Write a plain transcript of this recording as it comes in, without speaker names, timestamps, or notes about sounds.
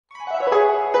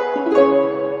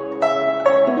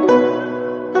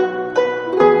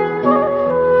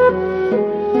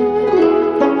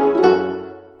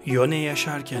Yone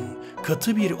yaşarken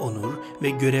katı bir onur ve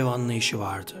görev anlayışı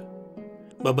vardı.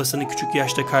 Babasını küçük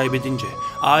yaşta kaybedince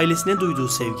ailesine duyduğu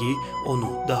sevgi onu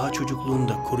daha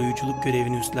çocukluğunda koruyuculuk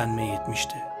görevini üstlenmeye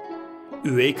yetmişti.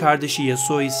 Üvey kardeşi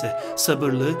Yasuo ise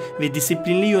sabırlı ve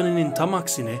disiplinli Yone'nin tam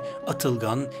aksine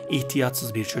atılgan,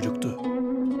 ihtiyatsız bir çocuktu.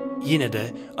 Yine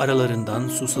de aralarından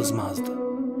su sızmazdı.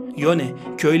 Yone,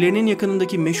 köylerinin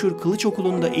yakınındaki meşhur kılıç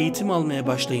okulunda eğitim almaya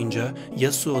başlayınca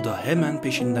Yasuo da hemen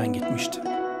peşinden gitmişti.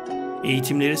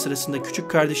 Eğitimleri sırasında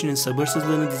küçük kardeşinin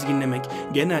sabırsızlığını dizginlemek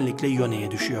genellikle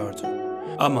Yone'ye düşüyordu.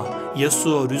 Ama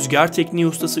Yasuo rüzgar tekniği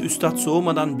ustası Üstad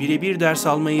Soğumadan birebir ders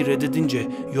almayı reddedince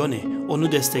Yone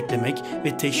onu desteklemek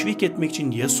ve teşvik etmek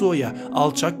için Yasuo'ya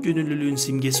alçak gönüllülüğün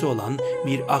simgesi olan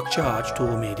bir akça ağaç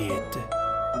tohumu hediye etti.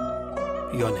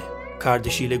 Yone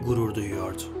kardeşiyle gurur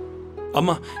duyuyordu.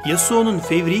 Ama Yasuo'nun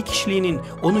fevri kişiliğinin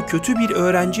onu kötü bir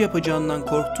öğrenci yapacağından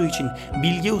korktuğu için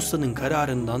Bilge Usta'nın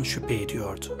kararından şüphe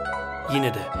ediyordu.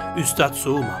 Yine de Üstad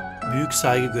Soğuma büyük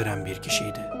saygı gören bir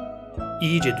kişiydi.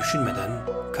 İyice düşünmeden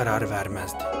karar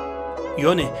vermezdi.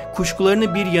 Yone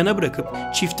kuşkularını bir yana bırakıp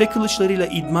çifte kılıçlarıyla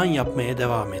idman yapmaya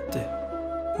devam etti.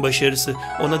 Başarısı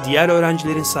ona diğer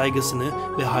öğrencilerin saygısını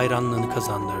ve hayranlığını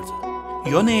kazandırdı.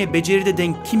 Yone'ye beceride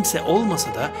denk kimse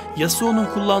olmasa da Yasuo'nun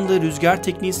kullandığı rüzgar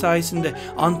tekniği sayesinde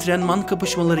antrenman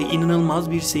kapışmaları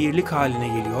inanılmaz bir seyirlik haline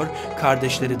geliyor,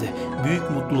 kardeşleri de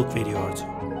büyük mutluluk veriyordu.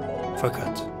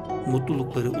 Fakat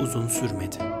mutlulukları uzun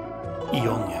sürmedi.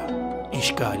 İonya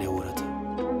işgale uğradı.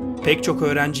 Pek çok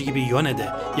öğrenci gibi Yone de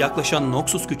yaklaşan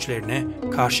Noxus güçlerine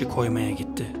karşı koymaya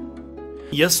gitti.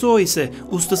 Yasuo ise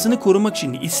ustasını korumak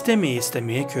için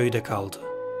istemeye köyde kaldı.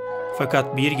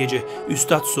 Fakat bir gece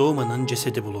Üstad Soğuma'nın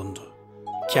cesedi bulundu.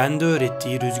 Kendi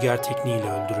öğrettiği rüzgar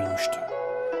tekniğiyle öldürülmüştü.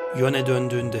 Yone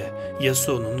döndüğünde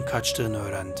Yasuo'nun kaçtığını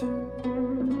öğrendi.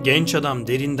 Genç adam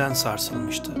derinden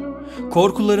sarsılmıştı.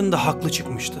 Korkularında haklı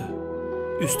çıkmıştı.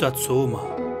 Üstad Soğuma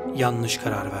yanlış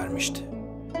karar vermişti.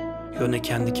 Yone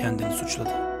kendi kendini suçladı.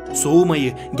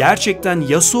 Soğuma'yı gerçekten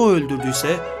Yasuo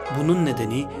öldürdüyse bunun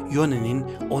nedeni Yone'nin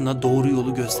ona doğru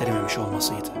yolu gösterememiş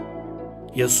olmasıydı.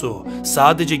 Yasuo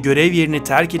sadece görev yerini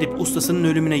terk edip ustasının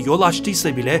ölümüne yol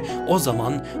açtıysa bile o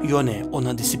zaman Yone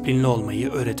ona disiplinli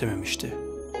olmayı öğretememişti.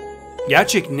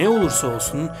 Gerçek ne olursa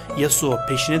olsun Yasuo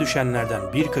peşine düşenlerden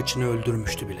birkaçını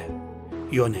öldürmüştü bile.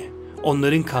 Yone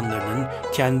onların kanlarının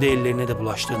kendi ellerine de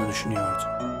bulaştığını düşünüyordu.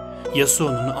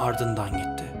 Yasuo'nun ardından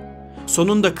gitti.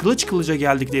 Sonunda kılıç kılıca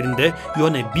geldiklerinde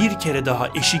Yone bir kere daha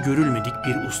eşi görülmedik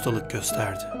bir ustalık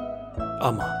gösterdi.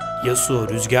 Ama Yasuo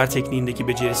rüzgar tekniğindeki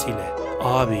becerisiyle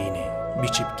ağabeyini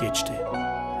biçip geçti.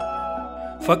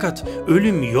 Fakat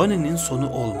ölüm Yone'nin sonu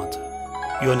olmadı.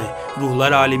 Yone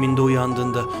ruhlar aleminde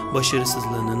uyandığında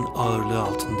başarısızlığının ağırlığı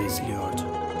altında eziliyordu.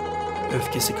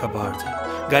 Öfkesi kabardı.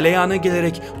 Galeyana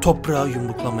gelerek toprağı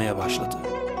yumruklamaya başladı.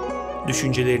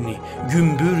 Düşüncelerini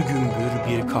gümbür gümbür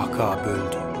bir kahkaha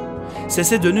böldü.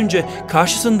 Sese dönünce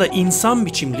karşısında insan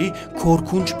biçimli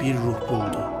korkunç bir ruh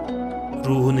buldu.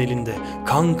 Ruhun elinde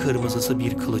kan kırmızısı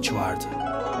bir kılıç vardı.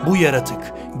 Bu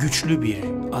yaratık güçlü bir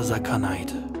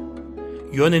azakanaydı.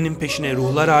 Yone'nin peşine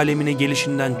ruhlar alemine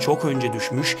gelişinden çok önce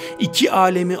düşmüş, iki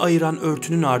alemi ayıran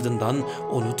örtünün ardından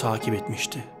onu takip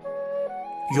etmişti.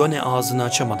 Yone ağzını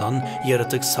açamadan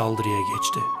yaratık saldırıya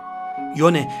geçti.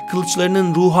 Yone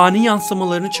kılıçlarının ruhani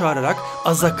yansımalarını çağırarak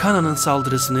Azakana'nın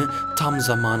saldırısını tam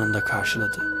zamanında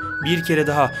karşıladı. Bir kere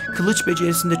daha kılıç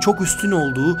becerisinde çok üstün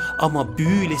olduğu ama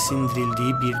büyüyle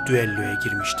sindirildiği bir düelloya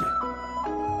girmişti.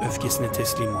 Öfkesine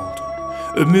teslim oldu.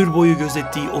 Ömür boyu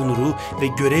gözettiği onuru ve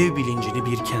görev bilincini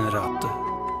bir kenara attı.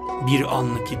 Bir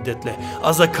anlık hiddetle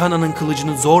Azakana'nın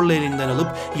kılıcını zorla elinden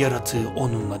alıp yaratığı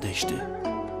onunla deşti.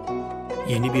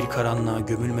 Yeni bir karanlığa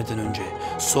gömülmeden önce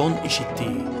son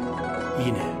işittiği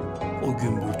yine o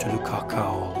gümbürtülü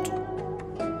kahkaha oldu.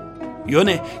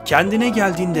 Yone kendine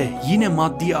geldiğinde yine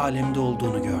maddi alemde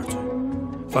olduğunu gördü.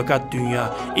 Fakat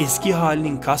dünya eski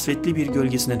halinin kasvetli bir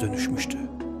gölgesine dönüşmüştü.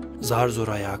 Zar zor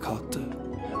ayağa kalktı.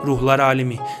 Ruhlar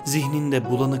alemi zihninde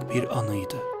bulanık bir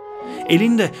anıydı.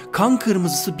 Elinde kan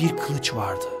kırmızısı bir kılıç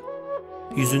vardı.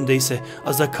 Yüzünde ise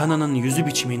Azakana'nın yüzü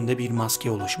biçiminde bir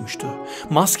maske oluşmuştu.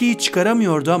 Maskeyi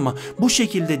çıkaramıyordu ama bu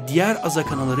şekilde diğer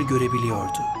Azakanaları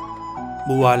görebiliyordu.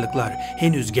 Bu varlıklar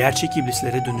henüz gerçek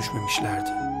iblislere dönüşmemişlerdi.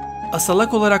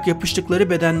 Asalak olarak yapıştıkları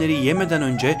bedenleri yemeden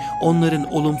önce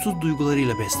onların olumsuz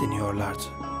duygularıyla besleniyorlardı.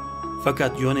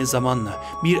 Fakat Yone zamanla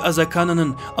bir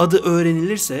Azakana'nın adı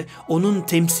öğrenilirse onun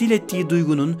temsil ettiği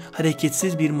duygunun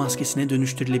hareketsiz bir maskesine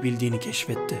dönüştürülebildiğini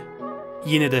keşfetti.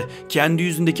 Yine de kendi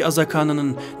yüzündeki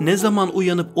Azakana'nın ne zaman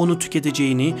uyanıp onu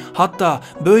tüketeceğini, hatta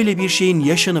böyle bir şeyin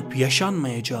yaşanıp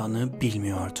yaşanmayacağını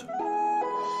bilmiyordu.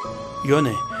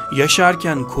 Yone,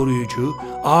 yaşarken koruyucu,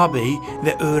 ağabey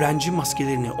ve öğrenci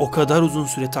maskelerini o kadar uzun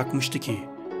süre takmıştı ki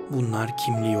bunlar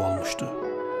kimliği olmuştu.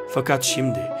 Fakat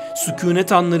şimdi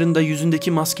sükunet anlarında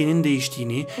yüzündeki maskenin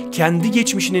değiştiğini, kendi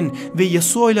geçmişinin ve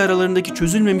Yasuo ile aralarındaki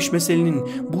çözülmemiş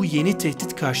meselenin bu yeni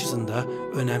tehdit karşısında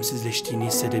önemsizleştiğini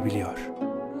hissedebiliyor.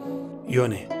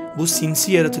 Yone, bu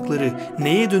sinsi yaratıkları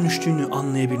neye dönüştüğünü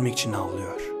anlayabilmek için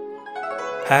avlıyor.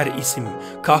 Her isim,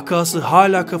 kahkahası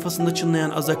hala kafasında çınlayan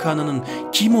Azakana'nın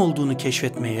kim olduğunu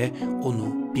keşfetmeye onu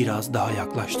biraz daha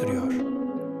yaklaştırıyor.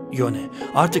 Yone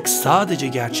artık sadece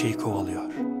gerçeği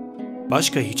kovalıyor.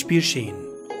 Başka hiçbir şeyin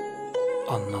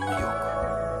anlamı yok.